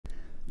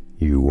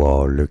You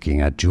are looking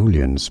at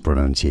Julian's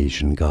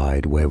pronunciation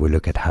guide, where we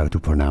look at how to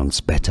pronounce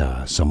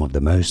better some of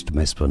the most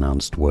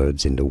mispronounced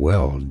words in the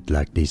world,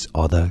 like this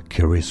other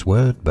curious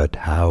word. But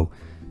how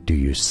do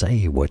you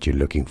say what you're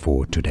looking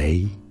for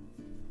today?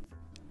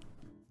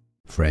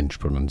 French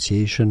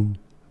pronunciation,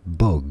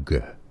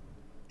 bogue.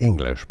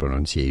 English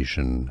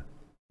pronunciation,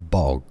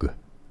 bog.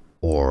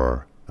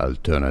 Or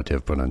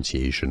alternative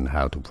pronunciation,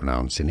 how to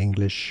pronounce in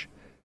English,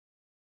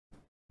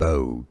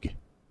 bogue.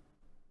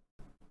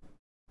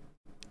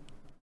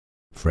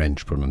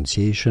 French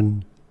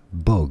pronunciation,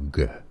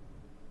 bogue.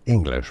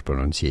 English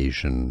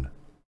pronunciation,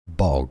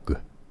 bog.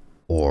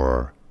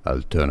 Or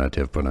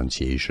alternative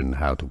pronunciation,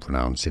 how to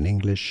pronounce in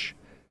English,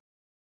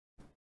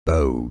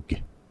 bogue.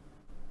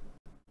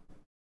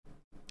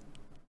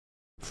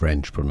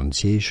 French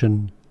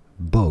pronunciation,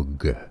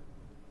 bogue.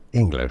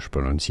 English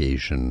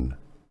pronunciation,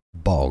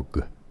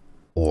 bog.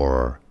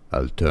 Or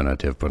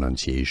alternative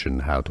pronunciation,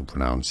 how to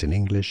pronounce in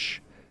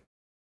English,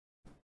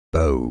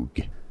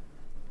 bogue.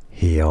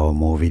 Here are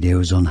more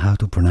videos on how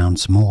to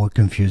pronounce more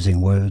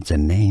confusing words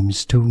and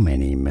names too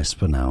many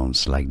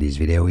mispronounced. Like this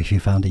video if you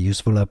found it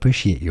useful. I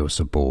appreciate your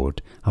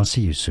support. I'll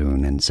see you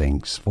soon and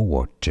thanks for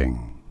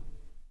watching.